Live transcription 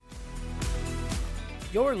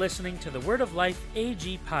You're listening to the Word of Life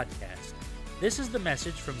AG podcast. This is the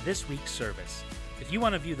message from this week's service. If you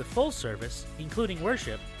want to view the full service, including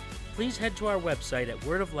worship, please head to our website at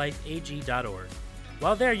wordoflifeag.org.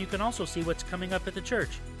 While there, you can also see what's coming up at the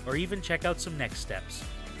church, or even check out some next steps.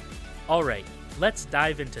 All right, let's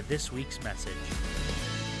dive into this week's message.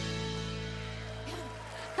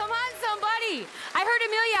 Come on, somebody. I heard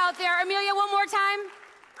Amelia out there. Amelia, one more time.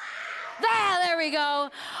 There we go.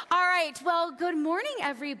 All right. Well, good morning,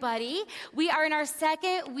 everybody. We are in our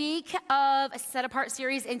second week of a Set Apart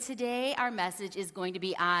series, and today our message is going to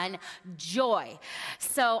be on joy.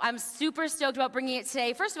 So I'm super stoked about bringing it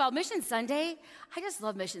today. First of all, Mission Sunday. I just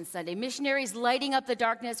love Mission Sunday. Missionaries lighting up the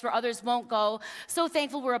darkness where others won't go. So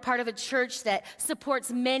thankful we're a part of a church that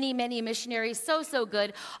supports many, many missionaries. So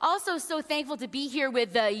good. Also, so thankful to be here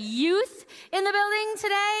with the youth in the building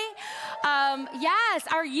today. Yes,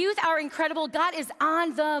 our youth are incredible. God is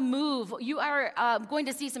on the move. You are going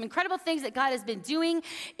to see some incredible things that God has been doing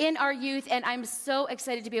in our youth, and I'm so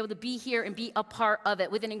excited to be able to be here and be a part of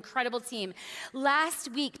it with an incredible team.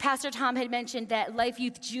 Last week, Pastor Tom had mentioned that Life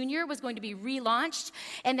Youth Junior was going to be relaunched,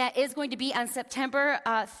 and that is going to be on September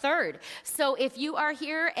 3rd. So if you are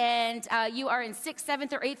here and you are in 6th,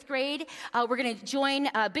 7th, or 8th grade, we're going to join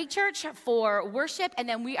Big Church for worship, and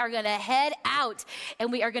then we are going to head out,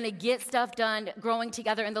 and we are going to get stuff done growing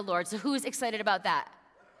together in the Lord. So who's excited about that?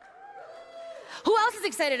 Who else is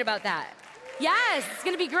excited about that? Yes, it's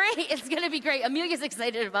going to be great. It's going to be great. Amelia's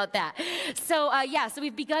excited about that. So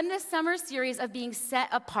we've begun this summer series of being set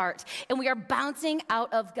apart, and we are bouncing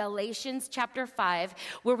out of Galatians chapter 5,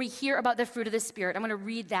 where we hear about the fruit of the Spirit. I'm going to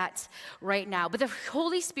read that right now. But the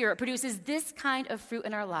Holy Spirit produces this kind of fruit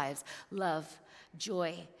in our lives: love,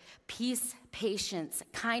 joy, peace, patience,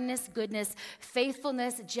 kindness, goodness,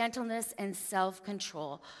 faithfulness, gentleness, and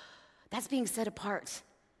self-control. That's being set apart.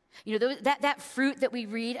 You know, that fruit that we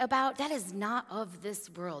read about, that is not of this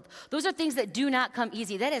world. Those are things that do not come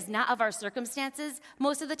easy. That is not of our circumstances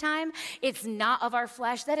most of the time. It's not of our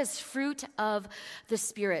flesh. That is fruit of the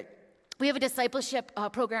Spirit. We have a discipleship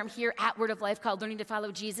program here at Word of Life called Learning to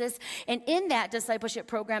Follow Jesus. And in that discipleship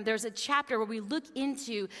program, there's a chapter where we look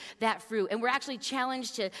into that fruit. And we're actually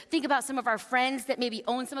challenged to think about some of our friends that maybe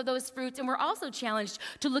own some of those fruits. And we're also challenged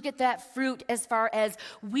to look at that fruit as far as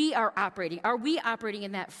we are operating. Are we operating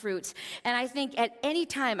in that fruit? And I think at any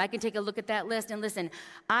time I can take a look at that list and listen,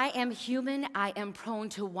 I am human. I am prone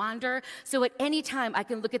to wander. So at any time I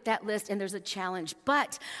can look at that list and there's a challenge.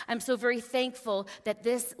 But I'm so very thankful that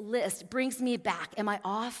this list brings me back. Am I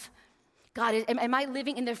off? God, am I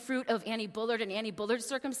living in the fruit of Annie Bullard and Annie Bullard's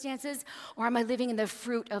circumstances, or am I living in the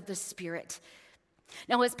fruit of the Spirit?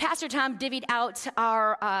 Now, as Pastor Tom divvied out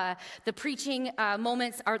the preaching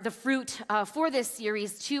moments, the fruit for this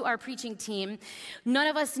series to our preaching team, none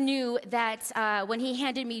of us knew that when he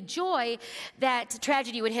handed me joy, that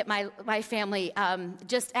tragedy would hit my family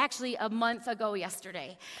just actually a month ago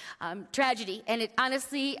yesterday. Tragedy. And it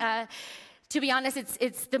honestly, to be honest,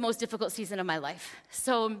 it's the most difficult season of my life.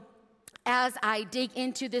 So as I dig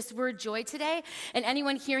into this word joy today, and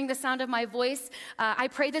anyone hearing the sound of my voice, I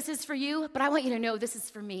pray this is for you, but I want you to know this is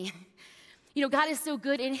for me. You know, God is so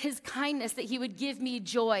good in his kindness that he would give me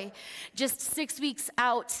joy just 6 weeks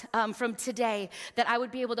out from today, that I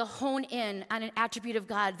would be able to hone in on an attribute of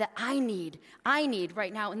God that I need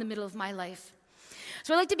right now in the middle of my life.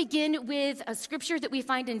 So I'd like to begin with a scripture that we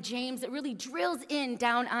find in James that really drills in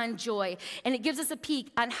down on joy, and it gives us a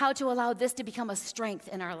peek on how to allow this to become a strength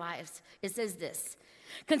in our lives. It says this: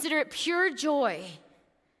 "Consider it pure joy,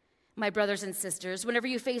 my brothers and sisters, whenever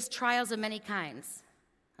you face trials of many kinds."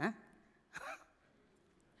 Huh?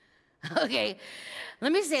 Okay,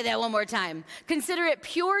 let me say that one more time. "Consider it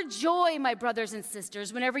pure joy, my brothers and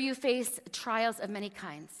sisters, whenever you face trials of many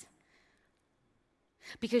kinds,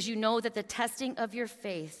 because you know that the testing of your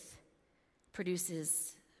faith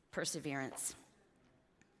produces perseverance."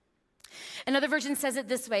 Another version says it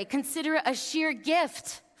this way: "Consider it a sheer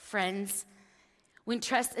gift, friends, when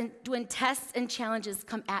tests and challenges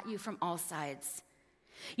come at you from all sides.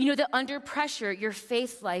 You know that under pressure, your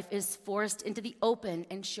faith life is forced into the open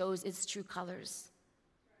and shows its true colors.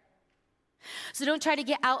 So don't try to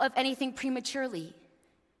get out of anything prematurely.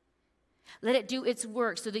 Let it do its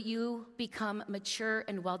work so that you become mature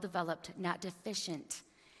and well-developed, not deficient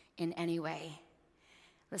in any way."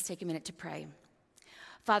 Let's take a minute to pray.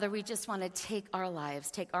 Father, we just want to take our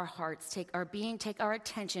lives, take our hearts, take our being, take our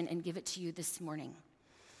attention, and give it to you this morning.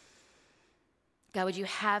 God, would you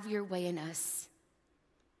have your way in us?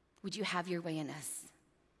 Would you have your way in us?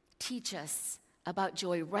 Teach us about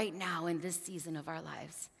joy right now in this season of our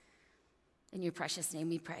lives. In your precious name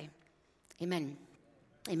we pray. Amen.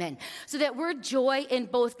 Amen. So that word joy in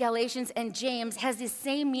both Galatians and James has the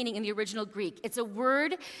same meaning in the original Greek. It's a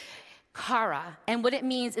word, chara, and what it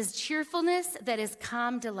means is cheerfulness that is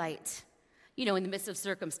calm delight. You know, in the midst of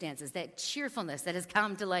circumstances, that cheerfulness that is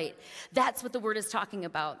calm delight. That's what the word is talking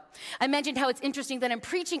about. I mentioned how it's interesting that I'm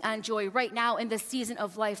preaching on joy right now in the season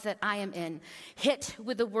of life that I am in, hit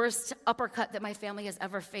with the worst uppercut that my family has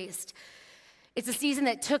ever faced. It's a season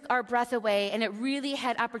that took our breath away, and it really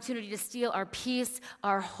had opportunity to steal our peace,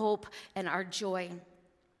 our hope, and our joy.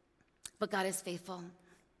 But God is faithful.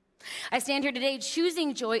 I stand here today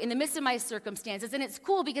choosing joy in the midst of my circumstances, and it's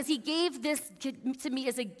cool because he gave this to me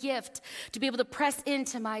as a gift to be able to press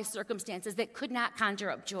into my circumstances that could not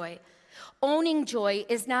conjure up joy. Owning joy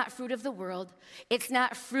is not fruit of the world. It's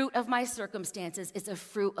not fruit of my circumstances. It's a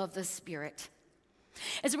fruit of the Spirit.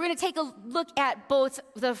 And so we're going to take a look at both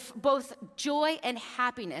joy and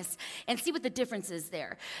happiness and see what the difference is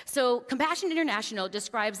there. So Compassion International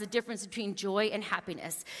describes the difference between joy and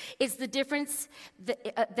happiness. It's the difference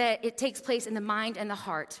that it takes place in the mind and the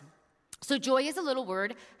heart. So joy is a little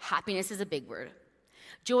word, happiness is a big word.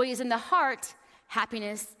 Joy is in the heart,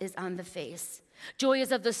 happiness is on the face. Joy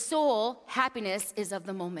is of the soul, happiness is of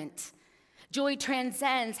the moment. Joy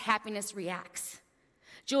transcends, happiness reacts.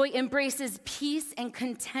 Joy embraces peace and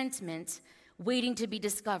contentment, waiting to be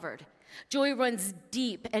discovered. Joy runs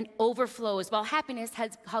deep and overflows, while happiness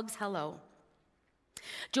hugs hello.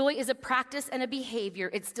 Joy is a practice and a behavior.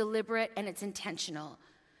 It's deliberate and it's intentional.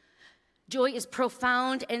 Joy is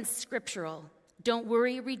profound and scriptural. Don't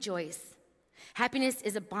worry, rejoice. Happiness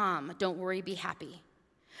is a balm. Don't worry, be happy.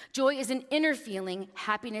 Joy is an inner feeling.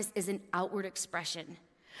 Happiness is an outward expression.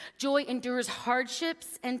 Joy endures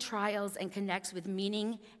hardships and trials and connects with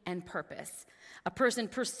meaning and purpose. A person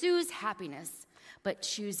pursues happiness, but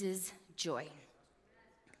chooses joy.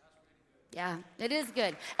 Yeah, it is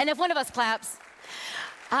good. And if one of us claps.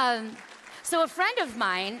 So a friend of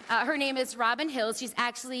mine, her name is Robin Hills. She's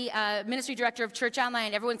actually ministry director of Church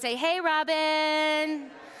Online. Everyone say, hey, Robin.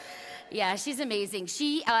 Yeah, she's amazing.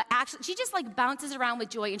 She just like bounces around with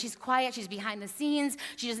joy, and she's quiet. She's behind the scenes.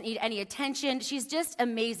 She doesn't need any attention. She's just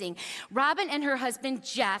amazing. Robin and her husband,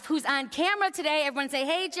 Jeff, who's on camera today. Everyone say,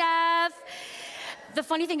 hey, Jeff. The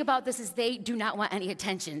funny thing about this is they do not want any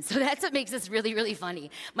attention. So that's what makes this really, really funny.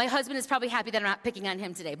 My husband is probably happy that I'm not picking on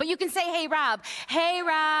him today. But you can say, hey, Rob. Hey,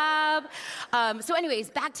 Rob. So anyways,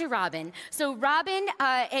 back to Robin. So Robin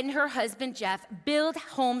and her husband, Jeff, build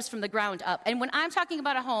homes from the ground up. And when I'm talking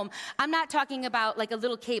about a home, I'm not talking about like a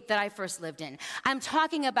little cape that I first lived in. I'm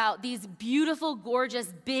talking about these beautiful,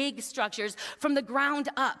 gorgeous, big structures from the ground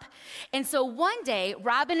up. And so one day,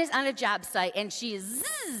 Robin is on a job site, and she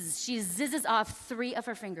zizzes off 3 of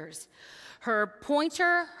her fingers. Her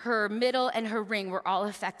pointer, her middle, and her ring were all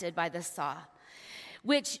affected by the saw.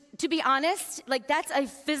 Which, to be honest, like that's a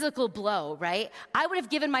physical blow, right? I would have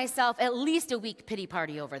given myself at least a week pity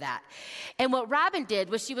party over that. And what Robin did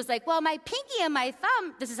was she was like, well, my pinky and my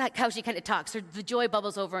thumb, this is how she kind of talks. The joy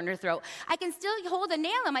bubbles over in her throat. I can still hold a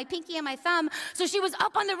nail on my pinky and my thumb. So she was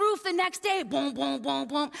up on the roof the next day, boom, boom, boom,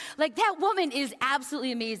 boom. Like that woman is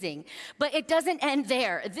absolutely amazing. But it doesn't end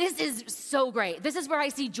there. This is so great. This is where I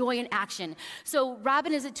see joy in action. So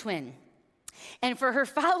Robin is a twin. And for her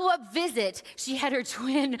follow-up visit, she had her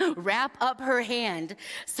twin wrap up her hand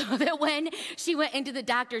so that when she went into the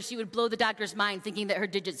doctor, she would blow the doctor's mind thinking that her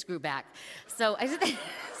digits grew back. So I said, isn't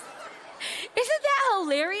that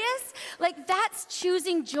hilarious? Like that's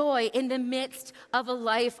choosing joy in the midst of a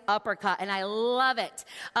life uppercut, and I love it.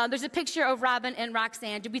 There's a picture of Robin and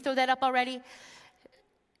Roxanne. Did we throw that up already?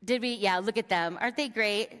 Did we? Yeah, look at them. Aren't they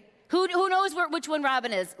great? Who knows which one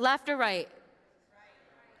Robin is, left or right?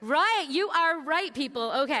 Right, you are right,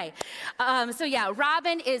 people. Okay. So yeah,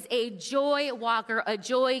 Robin is a joy walker, a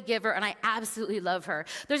joy giver, and I absolutely love her.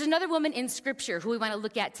 There's another woman in Scripture who we want to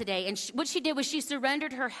look at today, and what she did was she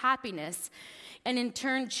surrendered her happiness and in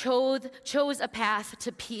turn chose a path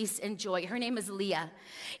to peace and joy. Her name is Leah,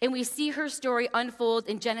 and we see her story unfold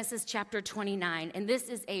in Genesis chapter 29, and this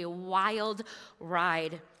is a wild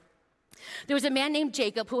ride. There was a man named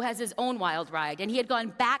Jacob who has his own wild ride, and he had gone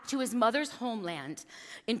back to his mother's homeland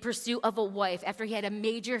in pursuit of a wife after he had a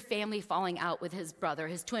major family falling out with his brother,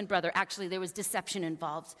 his twin brother. Actually, there was deception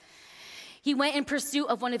involved. He went in pursuit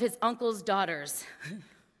of one of his uncle's daughters.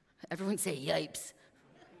 Everyone say, yipes.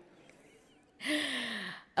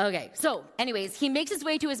 Okay, so anyways, he makes his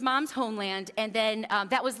way to his mom's homeland, and then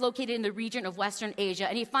that was located in the region of Western Asia,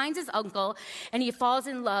 and he finds his uncle, and he falls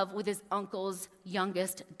in love with his uncle's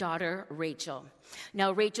youngest daughter, Rachel.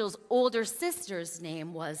 Now, Rachel's older sister's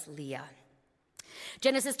name was Leah.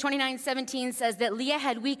 Genesis 29:17 says that Leah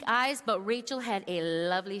had weak eyes, but Rachel had a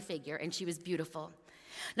lovely figure, and she was beautiful.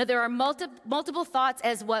 Now, there are multiple thoughts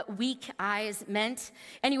as what weak eyes meant,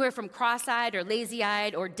 anywhere from cross-eyed or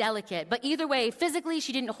lazy-eyed or delicate. But either way, physically,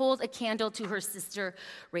 she didn't hold a candle to her sister,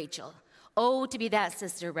 Rachel. Oh, to be that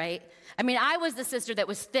sister, right? I mean, I was the sister that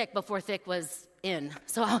was thick before thick was in.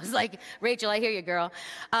 So I was like, Rachel, I hear you, girl.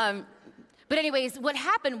 But anyways, what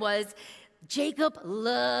happened was Jacob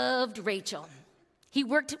loved Rachel. He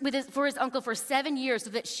worked for his uncle for 7 years so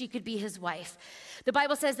that she could be his wife. The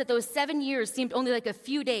Bible says that those 7 years seemed only like a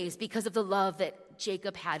few days because of the love that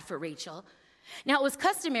Jacob had for Rachel. Now, it was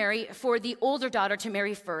customary for the older daughter to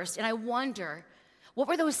marry first, and I wonder, what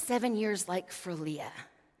were those 7 years like for Leah?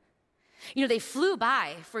 You know, they flew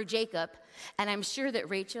by for Jacob, and I'm sure that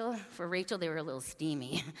for Rachel, they were a little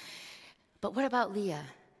steamy. But what about Leah?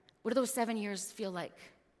 What do those 7 years feel like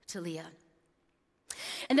to Leah?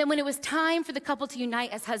 And then when it was time for the couple to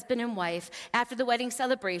unite as husband and wife, after the wedding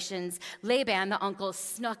celebrations, Laban, the uncle,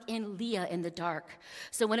 snuck in Leah in the dark.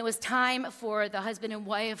 So when it was time for the husband and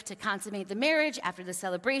wife to consummate the marriage after the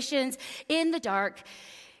celebrations, in the dark,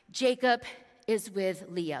 Jacob is with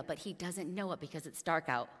Leah, but he doesn't know it because it's dark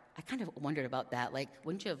out. I kind of wondered about that. Like,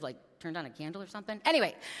 wouldn't you have, turned on a candle or something?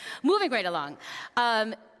 Anyway, moving right along.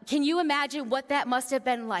 Can you imagine what that must have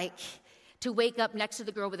been like to wake up next to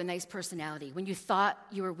the girl with a nice personality when you thought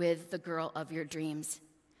you were with the girl of your dreams?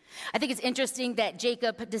 I think it's interesting that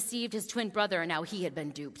Jacob deceived his twin brother, and now he had been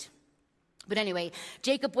duped. But anyway,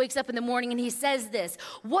 Jacob wakes up in the morning and he says this,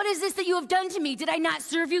 "What is this that you have done to me? Did I not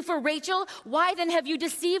serve you for Rachel? Why then have you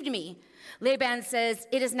deceived me?" Laban says,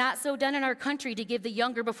 "It is not so done in our country to give the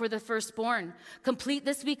younger before the firstborn. Complete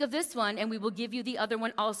this week of this one, and we will give you the other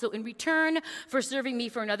one also in return for serving me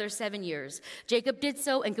for another 7 years." Jacob did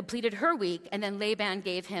so and completed her week, and then Laban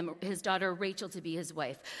gave him his daughter Rachel to be his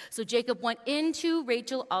wife. So Jacob went into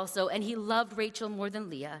Rachel also, and he loved Rachel more than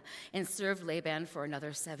Leah and served Laban for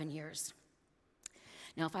another 7 years.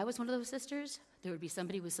 Now, if I was one of those sisters, there would be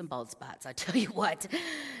somebody with some bald spots, I tell you what.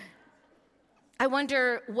 I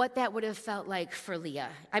wonder what that would have felt like for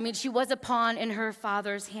Leah. I mean, she was a pawn in her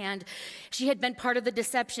father's hand. She had been part of the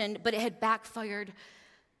deception, but it had backfired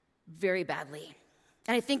very badly.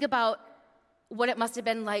 And I think about what it must have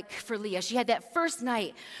been like for Leah. She had that first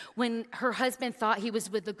night when her husband thought he was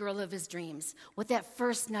with the girl of his dreams, what that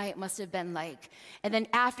first night must have been like. And then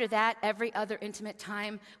after that, every other intimate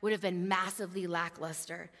time would have been massively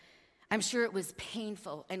lackluster. I'm sure it was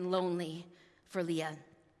painful and lonely for Leah.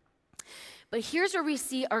 But here's where we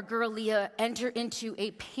see our girl Leah enter into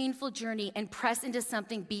a painful journey and press into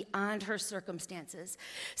something beyond her circumstances.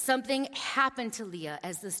 Something happened to Leah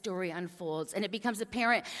as the story unfolds, and it becomes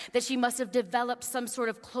apparent that she must have developed some sort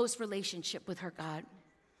of close relationship with her God.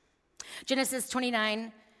 Genesis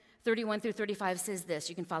 29:31-35 says this.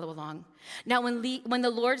 You can follow along. "Now when the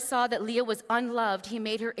Lord saw that Leah was unloved, he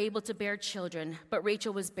made her able to bear children, but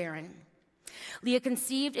Rachel was barren. Leah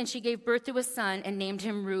conceived, and she gave birth to a son and named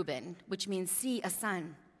him Reuben," which means see a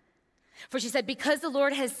son. "For she said, because the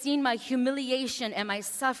Lord has seen my humiliation and my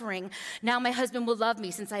suffering, now my husband will love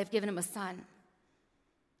me since I have given him a son.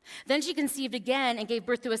 Then she conceived again and gave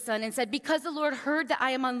birth to a son and said, because the Lord heard that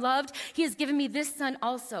I am unloved, he has given me this son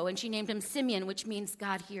also. And she named him Simeon, which means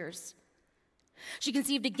God hears. She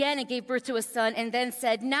conceived again and gave birth to a son and then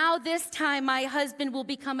said, now this time my husband will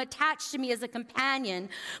become attached to me as a companion,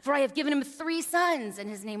 for I have given him 3 sons, and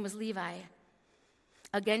his name was Levi.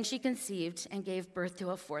 Again she conceived and gave birth to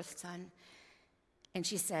a 4th son. And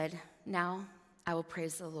she said, now I will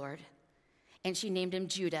praise the Lord. And she named him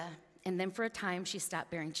Judah. And then for a time she stopped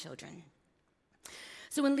bearing children.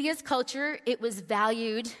 So in Leah's culture, it was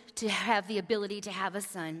valued to have the ability to have a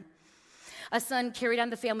son. A son carried on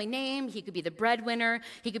the family name. He could be the breadwinner.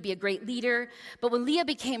 He could be a great leader. But when Leah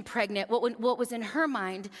became pregnant, what was in her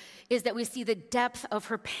mind is that we see the depth of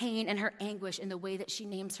her pain and her anguish in the way that she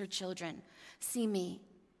names her children. See me,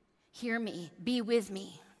 hear me, be with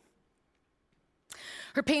me.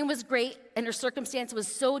 Her pain was great, and her circumstance was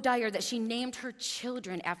so dire that she named her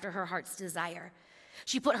children after her heart's desire.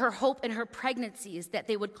 She put her hope in her pregnancies that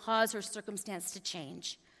they would cause her circumstance to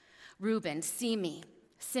change. Reuben, see me.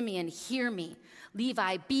 Simeon, hear me.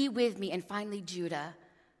 Levi, be with me. And finally, Judah,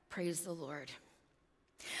 praise the Lord.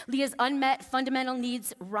 Leah's unmet fundamental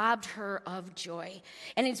needs robbed her of joy.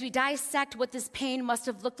 And as we dissect what this pain must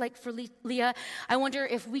have looked like for Leah, I wonder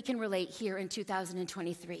if we can relate here in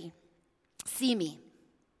 2023. See me.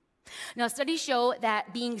 Now, studies show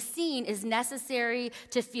that being seen is necessary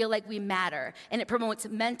to feel like we matter, and it promotes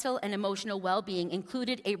mental and emotional well-being,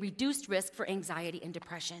 included a reduced risk for anxiety and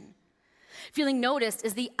depression. Feeling noticed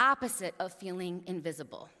is the opposite of feeling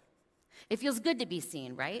invisible. It feels good to be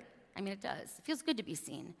seen, right? I mean, it does. It feels good to be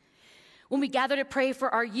seen. When we gather to pray for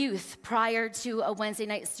our youth prior to a Wednesday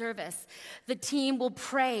night service, the team will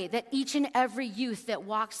pray that each and every youth that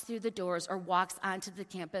walks through the doors or walks onto the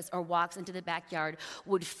campus or walks into the backyard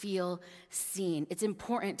would feel seen. It's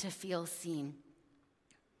important to feel seen.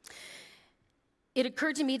 It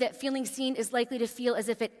occurred to me that feeling seen is likely to feel as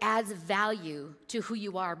if it adds value to who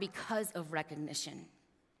you are because of recognition.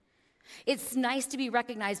 It's nice to be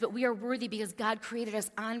recognized, but we are worthy because God created us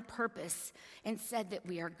on purpose and said that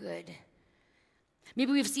we are good.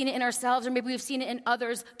 Maybe we've seen it in ourselves, or maybe we've seen it in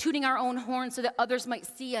others, tooting our own horn so that others might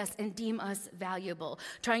see us and deem us valuable,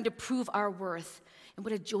 trying to prove our worth. And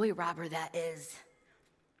what a joy robber that is.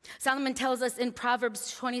 Solomon tells us in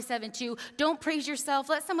Proverbs 27:2, don't praise yourself,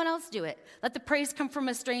 let someone else do it. Let the praise come from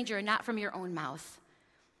a stranger and not from your own mouth.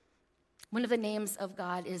 One of the names of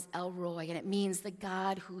God is El Roi, and it means the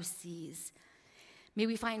God who sees. May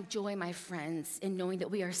we find joy, my friends, in knowing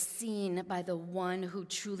that we are seen by the one who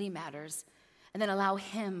truly matters, and then allow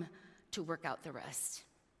him to work out the rest.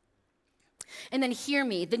 And then hear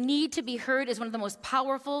me, the need to be heard is one of the most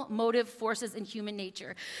powerful motive forces in human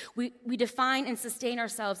nature. We define and sustain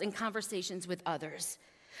ourselves in conversations with others.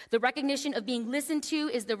 The recognition of being listened to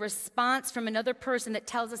is the response from another person that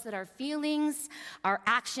tells us that our feelings, our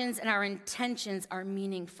actions, and our intentions are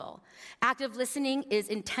meaningful. Active listening is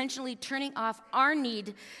intentionally turning off our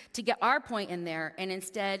need to get our point in there and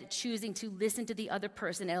instead choosing to listen to the other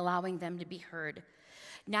person and allowing them to be heard.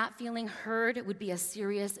 Not feeling heard would be a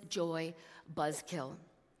serious joy buzzkill.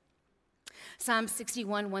 Psalm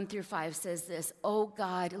 61:1-5 says this, "O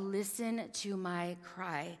God, listen to my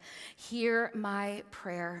cry. Hear my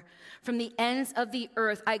prayer. From the ends of the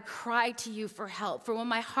earth, I cry to you for help. For when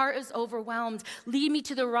my heart is overwhelmed, lead me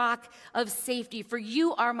to the rock of safety. For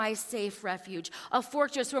you are my safe refuge, a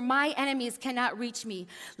fortress where my enemies cannot reach me.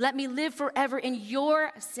 Let me live forever in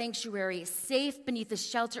your sanctuary, safe beneath the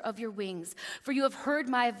shelter of your wings. For you have heard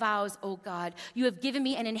my vows, O God. You have given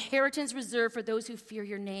me an inheritance reserved for those who fear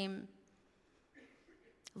your name.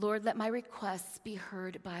 Lord, let my requests be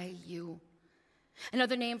heard by you."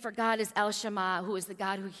 Another name for God is El Shammah, who is the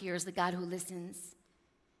God who hears, the God who listens.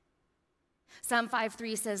 Psalm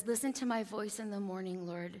 5:3 says, "Listen to my voice in the morning,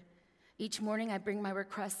 Lord. Each morning I bring my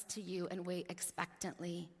requests to you and wait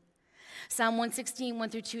expectantly." Psalm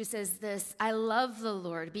 116:1-2 says this, "I love the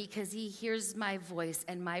Lord because he hears my voice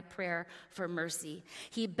and my prayer for mercy.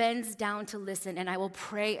 He bends down to listen, and I will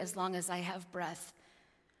pray as long as I have breath."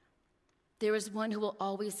 There is one who will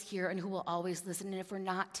always hear and who will always listen. And if we're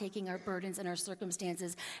not taking our burdens and our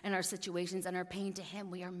circumstances and our situations and our pain to him,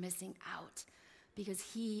 we are missing out because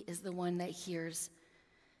he is the one that hears.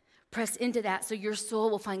 Press into that so your soul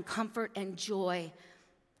will find comfort and joy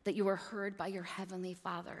that you are heard by your heavenly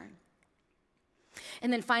Father.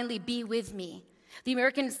 And then finally, be with me. The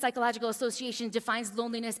American Psychological Association defines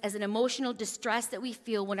loneliness as an emotional distress that we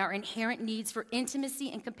feel when our inherent needs for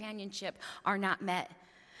intimacy and companionship are not met.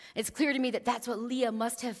 It's clear to me that that's what Leah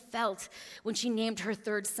must have felt when she named her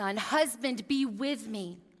third son. Husband, be with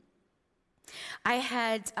me. I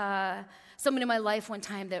had someone in my life one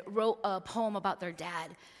time that wrote a poem about their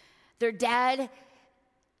dad. Their dad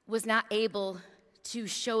was not able to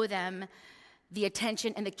show them the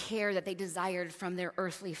attention and the care that they desired from their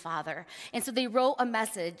earthly father. And so they wrote a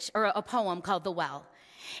message or a poem called The Well.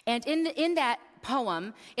 And in that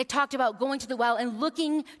poem, it talked about going to the well and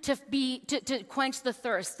looking to quench the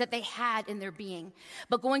thirst that they had in their being.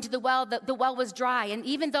 But going to the well was dry. And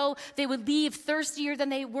even though they would leave thirstier than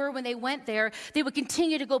they were when they went there, they would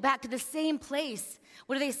continue to go back to the same place.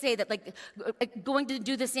 What do they say? That like going to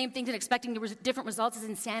do the same things and expecting different results is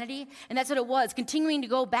insanity? And that's what it was, continuing to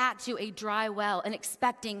go back to a dry well and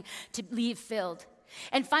expecting to leave filled.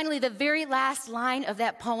 And finally, the very last line of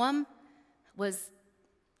that poem was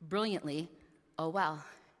brilliantly, "Oh well,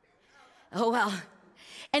 oh well."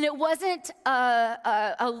 And it wasn't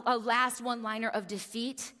a last one-liner of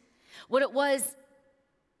defeat. What it was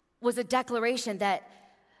a declaration that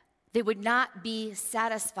they would not be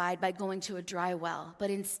satisfied by going to a dry well, but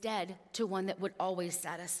instead to one that would always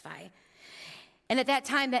satisfy. And at that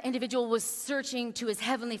time, that individual was searching to his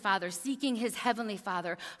heavenly Father, seeking his heavenly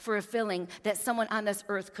Father for a filling that someone on this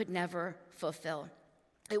earth could never fulfill.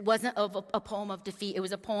 It wasn't a poem of defeat. It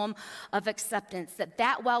was a poem of acceptance,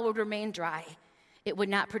 that well would remain dry. It would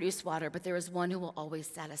not produce water, but there is one who will always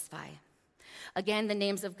satisfy. Again, the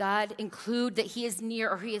names of God include that he is near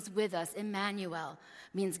or he is with us. Emmanuel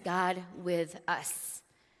means God with us.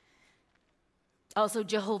 Also,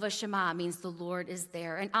 Jehovah Shammah means the Lord is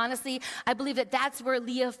there. And honestly, I believe that that's where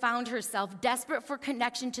Leah found herself, desperate for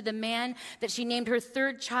connection to the man that she named her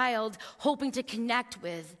third child, hoping to connect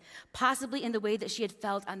with, possibly in the way that she had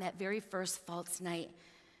felt on that very first false night.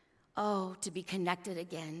 Oh, to be connected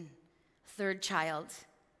again. Third child,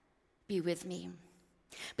 be with me.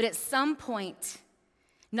 But at some point,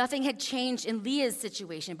 nothing had changed in Leah's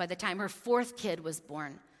situation by the time her fourth kid was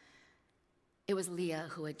born. It was Leah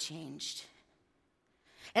who had changed.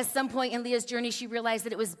 At some point in Leah's journey, she realized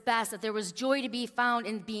that it was best, that there was joy to be found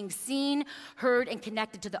in being seen, heard, and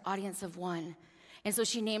connected to the audience of one. And so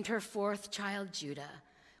she named her fourth child Judah,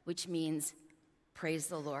 which means praise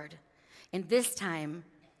the Lord. And this time,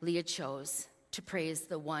 Leah chose to praise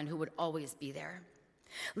the one who would always be there.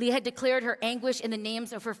 Leah had declared her anguish in the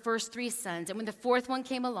names of her first three sons, and when the fourth one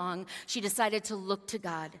came along, she decided to look to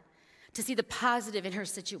God, to see the positive in her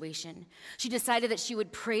situation. She decided that she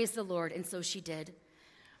would praise the Lord, and so she did.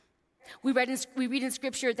 We read in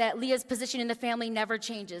Scripture that Leah's position in the family never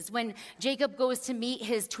changes. When Jacob goes to meet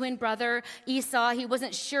his twin brother, Esau, he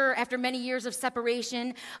wasn't sure after many years of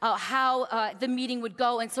separation how the meeting would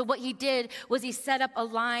go. And so what he did was he set up a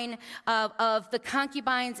line of the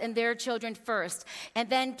concubines and their children first. And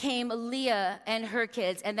then came Leah and her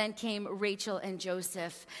kids. And then came Rachel and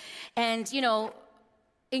Joseph. And,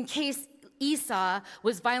 in case Esau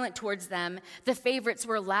was violent towards them, the favorites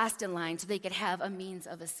were last in line so they could have a means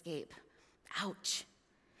of escape. Ouch.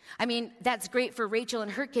 I mean, that's great for Rachel and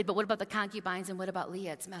her kid, but what about the concubines and what about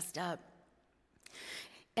Leah? It's messed up.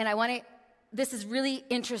 And this is really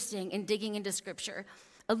interesting in digging into Scripture.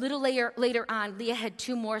 A little later on, Leah had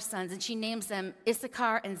two more sons, and she names them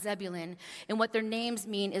Issachar and Zebulun, and what their names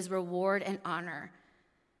mean is reward and honor.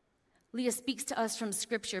 Leah speaks to us from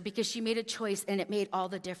Scripture because she made a choice and it made all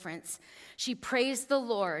the difference. She praised the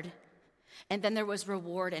Lord, and then there was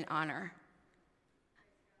reward and honor.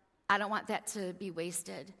 I don't want that to be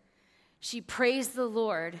wasted. She praised the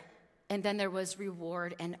Lord, and then there was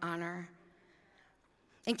reward and honor.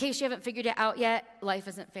 In case you haven't figured it out yet, life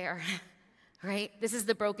isn't fair. Right? This is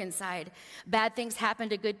the broken side. Bad things happen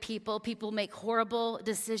to good people. People make horrible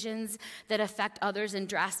decisions that affect others in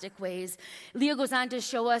drastic ways. Leah goes on to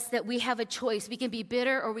show us that we have a choice. We can be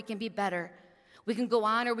bitter or we can be better. We can go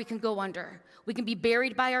on or we can go under. We can be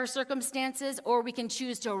buried by our circumstances or we can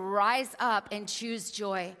choose to rise up and choose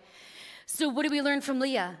joy. So what do we learn from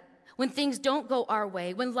Leah? When things don't go our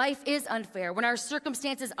way, when life is unfair, when our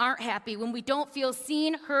circumstances aren't happy, when we don't feel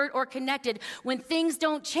seen, heard, or connected, when things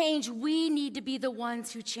don't change, we need to be the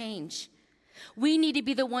ones who change. We need to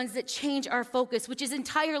be the ones that change our focus, which is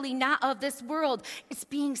entirely not of this world. It's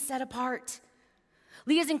being set apart.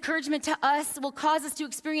 Leah's encouragement to us will cause us to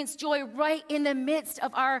experience joy right in the midst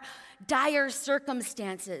of our dire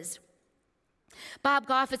circumstances. Bob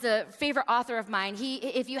Goff is a favorite author of mine.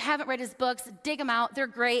 If you haven't read his books, dig them out. They're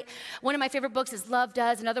great. One of my favorite books is Love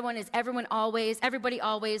Does. Another one is Everybody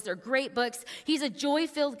Always. They're great books. He's a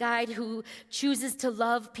joy-filled guide who chooses to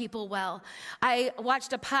love people well. I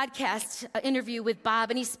watched a podcast interview with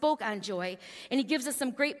Bob, and he spoke on joy. And he gives us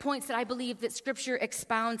some great points that I believe that Scripture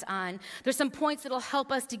expounds on. There's some points that will help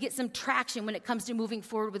us to get some traction when it comes to moving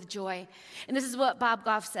forward with joy. And this is what Bob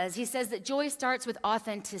Goff says. He says that joy starts with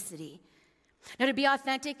authenticity. Now, to be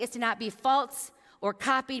authentic is to not be false or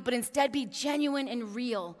copied, but instead be genuine and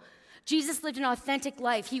real. Jesus lived an authentic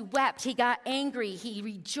life. He wept, he got angry, he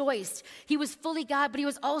rejoiced. He was fully God, but he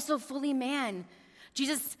was also fully man.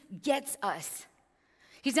 Jesus gets us.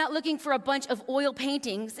 He's not looking for a bunch of oil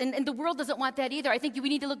paintings, and the world doesn't want that either. I think we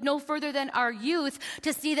need to look no further than our youth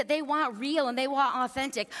to see that they want real and they want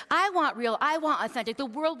authentic. I want real, I want authentic. The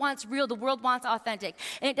world wants real, the world wants authentic.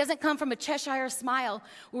 And it doesn't come from a Cheshire smile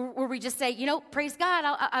where we just say, praise God,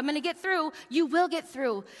 I'm going to get through. You will get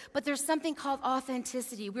through. But there's something called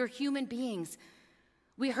authenticity. We're human beings.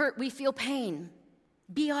 We hurt, we feel pain.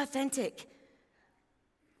 Be authentic.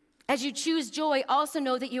 As you choose joy, also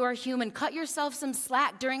know that you are human. Cut yourself some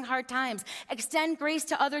slack during hard times. Extend grace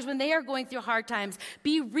to others when they are going through hard times.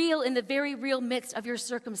 Be real in the very real midst of your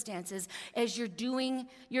circumstances as you're doing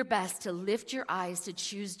your best to lift your eyes to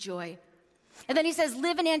choose joy. And then he says,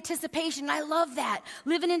 live in anticipation. I love that.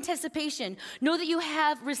 Live in anticipation. Know that you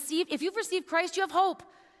have received, if you've received Christ, you have hope.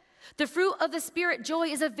 The fruit of the Spirit, joy,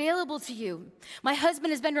 is available to you. My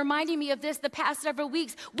husband has been reminding me of this the past several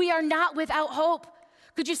weeks. We are not without hope.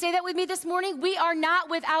 Could you say that with me this morning? We are not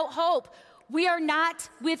without hope. We are not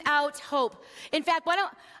without hope. In fact,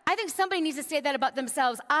 I think somebody needs to say that about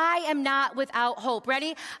themselves. I am not without hope.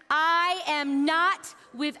 Ready? I am not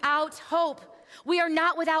without hope. We are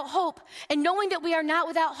not without hope. And knowing that we are not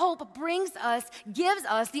without hope gives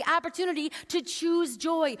us the opportunity to choose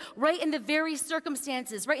joy right in the very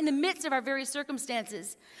circumstances, right in the midst of our very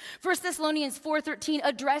circumstances. 1 Thessalonians 4:13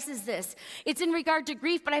 addresses this. It's in regard to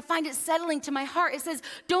grief, but I find it settling to my heart. It says,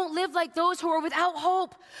 don't live like those who are without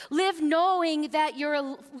hope. Live knowing that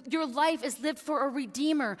your life is lived for a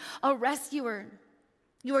redeemer, a rescuer.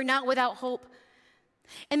 You are not without hope.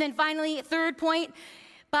 And then finally, third point,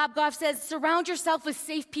 Bob Goff says, surround yourself with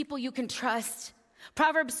safe people you can trust.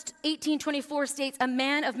 Proverbs 18:24 states, a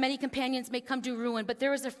man of many companions may come to ruin, but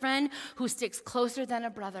there is a friend who sticks closer than a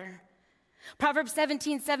brother. Proverbs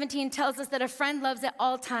 17:17 tells us that a friend loves at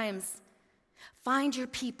all times. Find your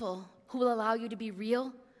people who will allow you to be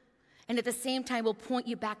real and at the same time will point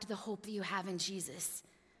you back to the hope that you have in Jesus.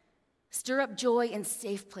 Stir up joy in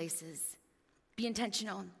safe places. Be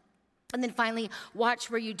intentional. And then finally,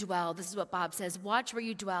 watch where you dwell. This is what Bob says. Watch where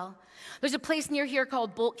you dwell. There's a place near here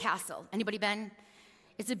called Bolt Castle. Anybody been?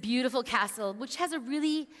 It's a beautiful castle, which has a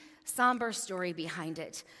really somber story behind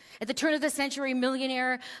it. At the turn of the century,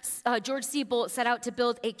 millionaire George C. Bolt set out to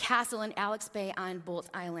build a castle in Alex Bay on Bolt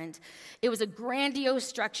Island. It was a grandiose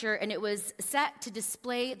structure, and it was set to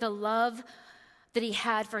display the love that he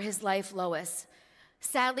had for his wife, Lois.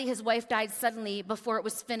 Sadly, his wife died suddenly before it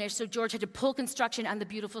was finished, so George had to pull construction on the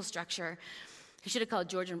beautiful structure. He should have called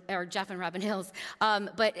Jeff and Robin Hills.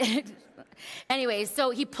 But anyways, so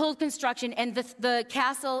he pulled construction, and the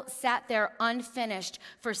castle sat there unfinished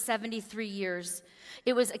for 73 years.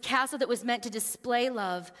 It was a castle that was meant to display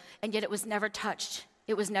love, and yet it was never touched.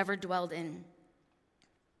 It was never dwelled in.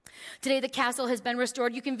 Today, the castle has been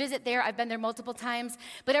restored. You can visit there. I've been there multiple times.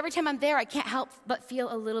 But every time I'm there, I can't help but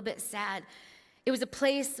feel a little bit sad. It was a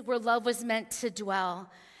place where love was meant to dwell,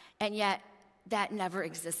 and yet that never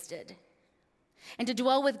existed. And to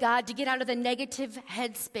dwell with God, to get out of the negative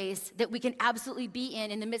headspace that we can absolutely be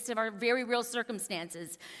in the midst of our very real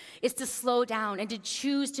circumstances, is to slow down and to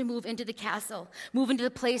choose to move into the castle, move into the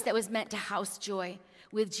place that was meant to house joy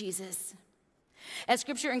with Jesus. As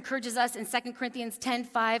Scripture encourages us in 2 Corinthians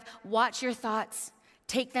 10:5, watch your thoughts.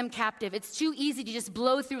 Take them captive. It's too easy to just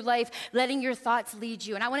blow through life, letting your thoughts lead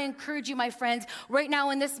you. And I want to encourage you, my friends, right now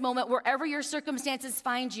in this moment, wherever your circumstances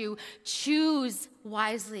find you, choose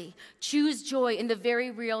wisely. Choose joy in the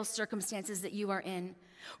very real circumstances that you are in.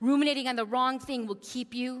 Ruminating on the wrong thing will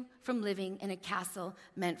keep you from living in a castle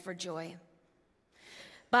meant for joy.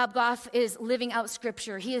 Bob Goff is living out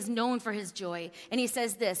Scripture. He is known for his joy. And he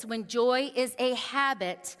says this, when joy is a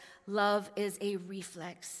habit, love is a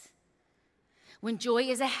reflex. When joy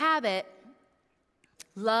is a habit,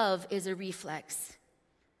 love is a reflex.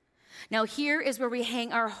 Now, here is where we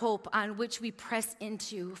hang our hope, on which we press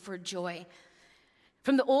into for joy.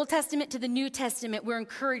 From the Old Testament to the New Testament, we're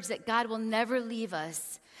encouraged that God will never leave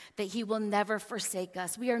us, that he will never forsake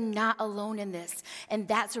us. We are not alone in this, and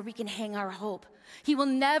that's where we can hang our hope. He will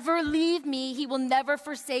never leave me. He will never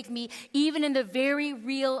forsake me, even in the very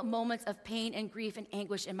real moments of pain and grief and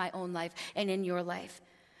anguish in my own life and in your life.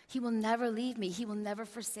 He will never leave me. He will never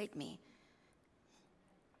forsake me.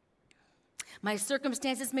 My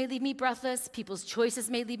circumstances may leave me breathless. People's choices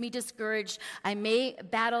may leave me discouraged. I may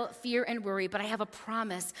battle fear and worry, but I have a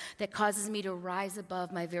promise that causes me to rise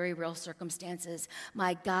above my very real circumstances.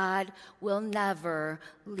 My God will never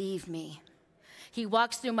leave me. He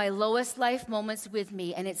walks through my lowest life moments with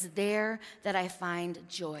me, and it's there that I find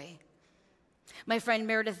joy. My friend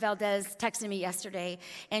Meredith Valdez texted me yesterday,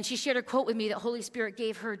 and she shared a quote with me that Holy Spirit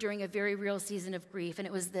gave her during a very real season of grief, and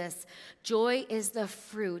it was this: joy is the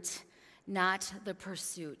fruit, not the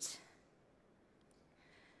pursuit.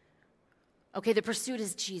 Okay, the pursuit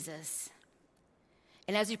is Jesus.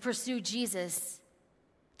 And as you pursue Jesus,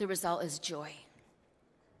 the result is joy.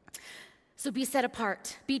 So be set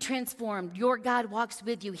apart, be transformed. Your God walks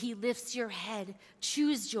with you. He lifts your head.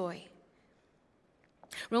 Choose joy.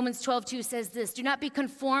 Romans 12:2 says this: do not be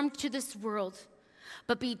conformed to this world,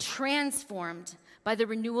 but be transformed by the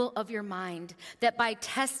renewal of your mind, that by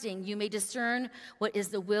testing you may discern what is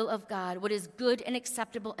the will of God, what is good and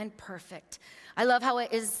acceptable and perfect. I love how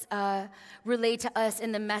it is relayed to us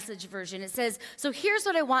in the Message version. It says, so here's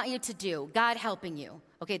what I want you to do, God helping you.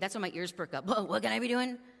 Okay, that's when my ears perk up. Whoa, what can I be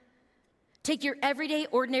doing? Take your everyday,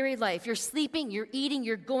 ordinary life. You're sleeping, you're eating,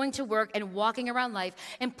 you're going to work and walking around life,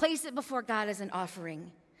 and place it before God as an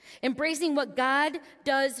offering. Embracing what God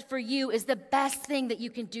does for you is the best thing that you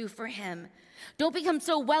can do for him. Don't become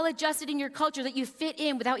so well-adjusted in your culture that you fit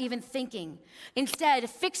in without even thinking. Instead,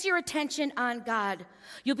 fix your attention on God.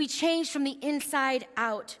 You'll be changed from the inside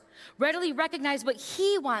out. Readily recognize what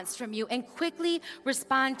he wants from you and quickly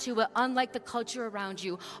respond to it, unlike the culture around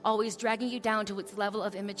you, always dragging you down to its level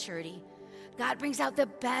of immaturity. God brings out the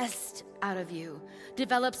best out of you,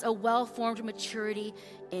 develops a well-formed maturity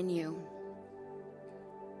in you.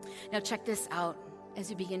 Now check this out as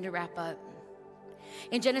we begin to wrap up.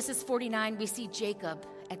 In Genesis 49, we see Jacob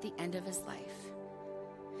at the end of his life.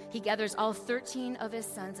 He gathers all 13 of his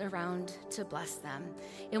sons around to bless them.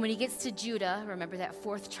 And when he gets to Judah, remember that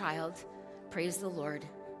fourth child, praise the Lord,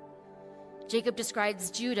 Jacob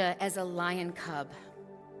describes Judah as a lion cub.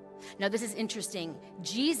 Now this is interesting.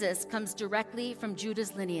 Jesus comes directly from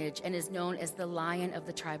Judah's lineage and is known as the Lion of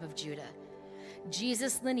the tribe of Judah.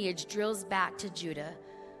 Jesus' lineage drills back to Judah,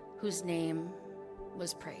 whose name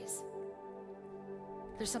was praise.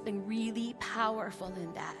 There's something really powerful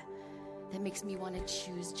in that makes me want to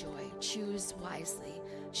choose joy, choose wisely,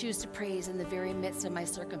 choose to praise in the very midst of my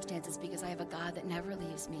circumstances, because I have a God that never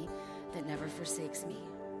leaves me, that never forsakes me.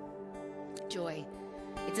 Joy.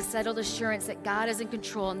 It's a settled assurance that God is in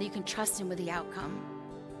control and that you can trust him with the outcome.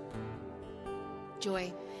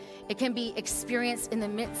 Joy. It can be experienced in the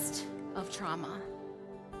midst of trauma.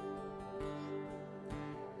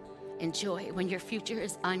 And joy when your future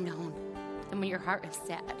is unknown and when your heart is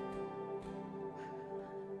sad.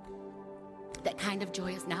 That kind of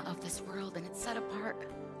joy is not of this world, and it's set apart.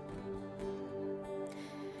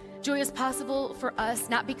 Joy is possible for us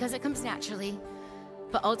not because it comes naturally,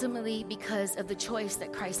 but ultimately because of the choice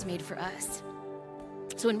that Christ made for us.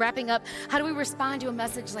 So in wrapping up, how do we respond to a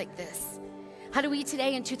message like this? How do we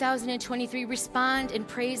today in 2023 respond in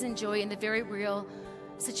praise and joy in the very real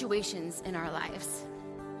situations in our lives?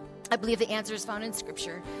 I believe the answer is found in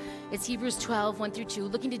Scripture. It's Hebrews 12, 1-2,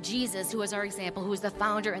 looking to Jesus, who is our example, who is the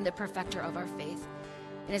founder and the perfecter of our faith.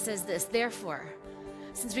 And it says this, therefore,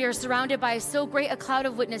 since we are surrounded by so great a cloud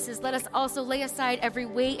of witnesses, let us also lay aside every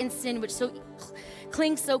weight and sin which so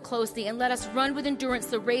clings so closely, and let us run with endurance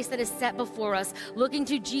the race that is set before us, looking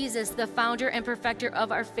to Jesus, the founder and perfecter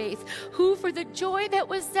of our faith, who for the joy that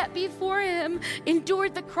was set before him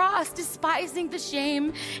endured the cross, despising the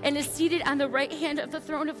shame, and is seated on the right hand of the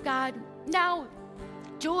throne of God. Now,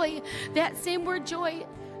 joy, that same word joy,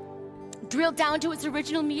 drilled down to its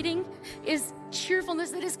original meaning, is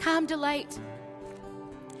cheerfulness that is calm delight.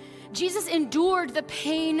 Jesus endured the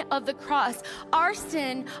pain of the cross. Our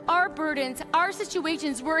sin, our burdens, our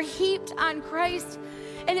situations were heaped on Christ.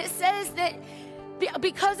 And it says that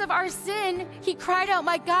because of our sin, he cried out,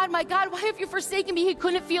 my God, why have you forsaken me? He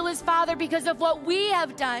couldn't feel his Father because of what we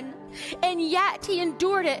have done. And yet he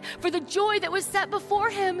endured it for the joy that was set before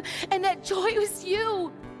him. And that joy was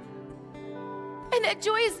you. And that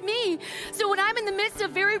joy is me. So when I'm in the midst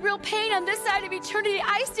of very real pain on this side of eternity,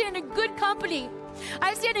 I stand in good company.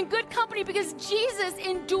 I stand in good company because Jesus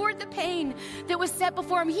endured the pain that was set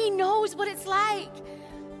before him. He knows what it's like.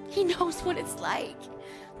 He knows what it's like.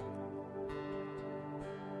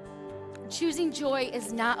 Choosing joy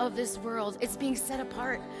is not of this world. It's being set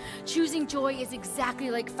apart. Choosing joy is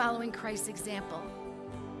exactly like following Christ's example.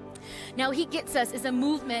 Now, he gets us as a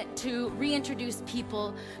movement to reintroduce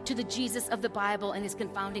people to the Jesus of the Bible and his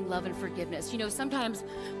confounding love and forgiveness. You know, sometimes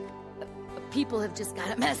people have just got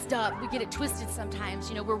it messed up. We get it twisted sometimes.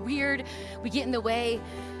 You know, we're weird. We get in the way.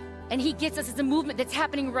 And he gets us as a movement that's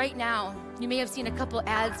happening right now. You may have seen a couple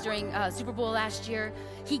ads during Super Bowl last year.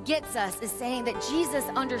 He gets us as saying that Jesus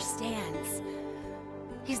understands.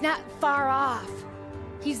 He's not far off.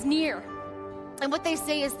 He's near. And what they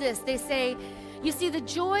say is this. They say, you see, the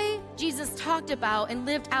joy Jesus talked about and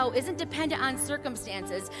lived out isn't dependent on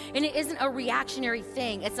circumstances, and it isn't a reactionary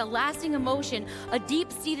thing. It's a lasting emotion, a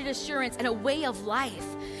deep-seated assurance, and a way of life.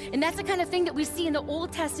 And that's the kind of thing that we see in the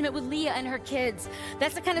Old Testament with Leah and her kids.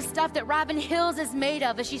 That's the kind of stuff that Robin Hills is made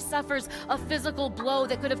of as she suffers a physical blow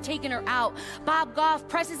that could have taken her out. Bob Goff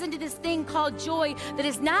presses into this thing called joy that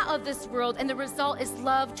is not of this world, and the result is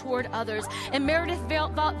love toward others. And Meredith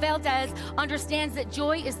Valdez understands that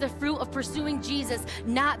joy is the fruit of pursuing Jesus,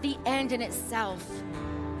 not the end in itself.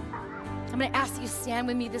 I'm going to ask that you stand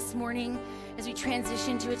with me this morning as we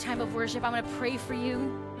transition to a time of worship. I'm going to pray for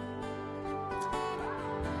you.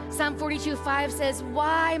 Psalm 42:5 says,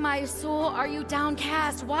 why, my soul, are you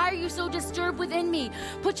downcast? Why are you so disturbed within me?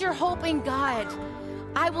 Put your hope in God.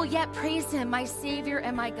 I will yet praise him, my Savior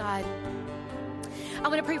and my God. I'm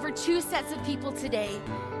going to pray for two sets of people today.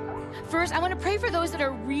 First, I want to pray for those that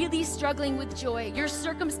are really struggling with joy. Your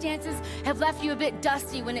circumstances have left you a bit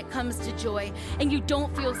dusty when it comes to joy, and you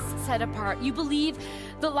don't feel set apart. You believe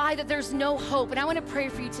the lie that there's no hope, and I want to pray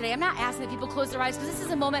for you today. I'm not asking that people close their eyes, because this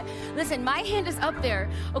is a moment. Listen, my hand is up there.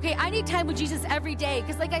 Okay, I need time with Jesus every day,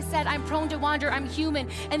 because like I said, I'm prone to wander. I'm human,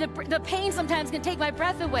 and the pain sometimes can take my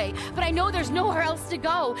breath away, but I know there's nowhere else to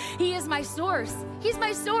go. He is my source. He's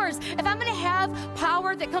my source. If I'm going to have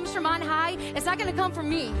power that comes from on high, it's not going to come from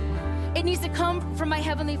me. it needs to come from my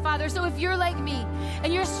Heavenly Father. So if you're like me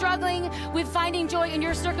and you're struggling with finding joy in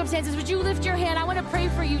your circumstances, would you lift your hand? I want to pray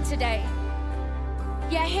for you today.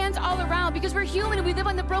 Yeah, hands all around, because we're human and we live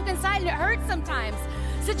on the broken side and it hurts sometimes.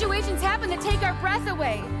 Situations happen that take our breath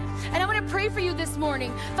away. And I want to pray for you this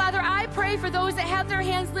morning. Father, I pray for those that have their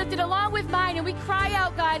hands lifted along with mine, and we cry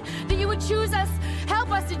out, God, that you would choose us,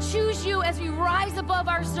 help us to choose you as we rise above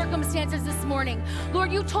our circumstances this morning.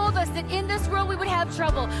 Lord, you told us that in this world we would have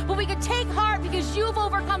trouble, but we could take heart because you've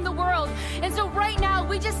overcome the world. And so right now,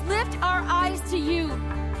 we just lift our eyes to you.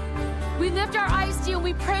 We lift our eyes to you, and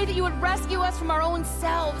we pray that you would rescue us from our own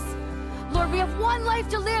selves. Lord, we have one life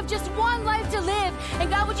to live, just one life to live. And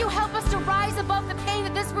God, would you help us to rise above the pain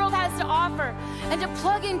that this world has to offer and to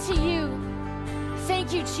plug into you?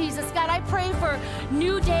 Thank you, Jesus. God, I pray for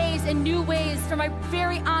new days and new ways for my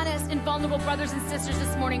very honest and vulnerable brothers and sisters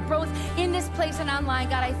this morning, both in this place and online.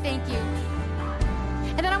 God, I thank you.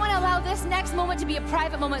 And then I want to allow this next moment to be a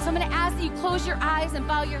private moment. So I'm going to ask that you close your eyes and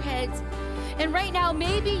bow your heads. And right now,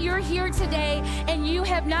 maybe you're here today and you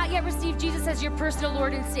have not yet received Jesus as your personal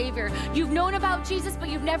Lord and Savior. You've known about Jesus, but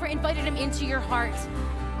you've never invited him into your heart.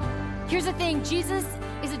 Here's the thing, Jesus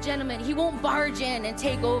is a gentleman. He won't barge in and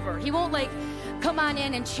take over. He won't come on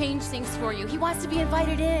in and change things for you. He wants to be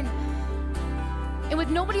invited in. And with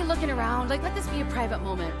nobody looking around, let this be a private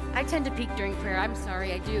moment. I tend to peek during prayer. I'm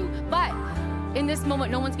sorry, I do. But in this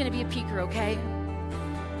moment, no one's going to be a peeker, okay?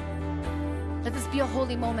 Let this be a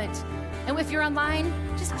holy moment. And if you're online,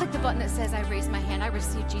 just click the button that says, I raised my hand. I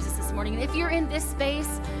received Jesus this morning. And if you're in this space,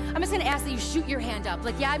 I'm just going to ask that you shoot your hand up.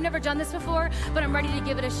 Yeah, I've never done this before, but I'm ready to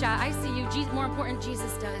give it a shot. I see you. More important,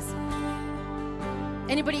 Jesus does.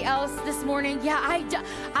 Anybody else this morning? Yeah,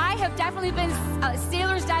 I have definitely been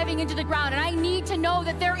sailors diving into the ground, and I need to know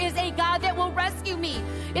that there is a God that will rescue me.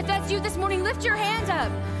 If that's you this morning, lift your hand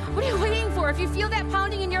up. What are you waiting for? If you feel that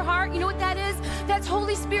pounding in your heart, you know what that is? That's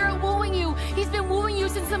Holy Spirit wooing you. He's been wooing you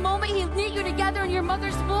since the moment he knit you together in your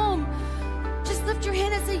mother's womb. Just lift your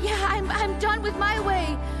hand and say, yeah, I'm done with my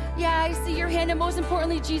way. Yeah, I see your hand, and most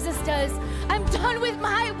importantly, Jesus does. I'm done with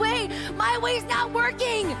my way. My way's not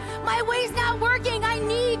working. My way's not working. I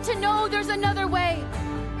need to know there's another way.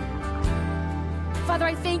 Father,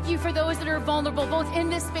 I thank you for those that are vulnerable, both in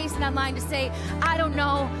this space and online, to say, I don't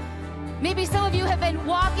know. Maybe some of you have been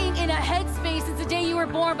walking in a headspace since the day you were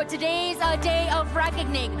born, but today's a day of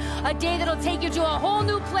reckoning, a day that'll take you to a whole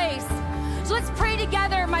new place. So let's pray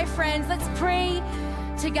together, my friends. Let's pray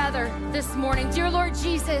together this morning. Dear Lord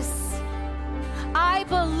Jesus, I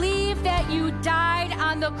believe that you died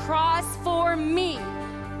on the cross for me,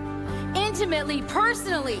 intimately,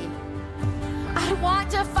 personally. I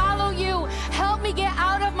want to follow you. Help me get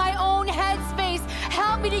out of my own headspace.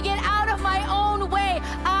 Help me to get out of my own way.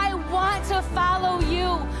 I want to follow you.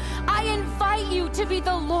 I invite you to be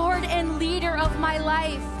the Lord and leader of my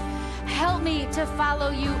life. Help me to follow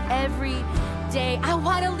you every day. I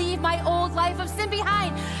want to leave my old life of sin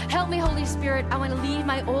behind. Help me, Holy Spirit. I want to leave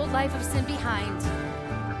my old life of sin behind.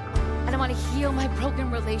 And I want to heal my broken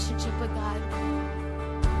relationship with God.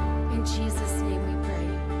 In Jesus' name we pray.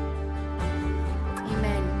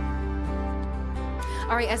 Amen.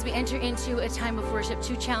 All right, as we enter into a time of worship,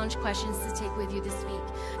 2 challenge questions to take with you this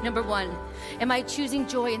week. Number 1, am I choosing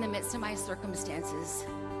joy in the midst of my circumstances?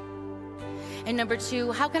 And number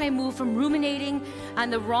 2, how can I move from ruminating on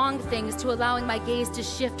the wrong things to allowing my gaze to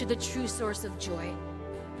shift to the true source of joy,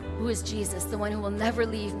 who is Jesus, the one who will never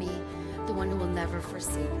leave me, the one who will never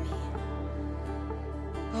forsake me.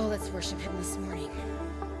 Oh, let's worship him this morning.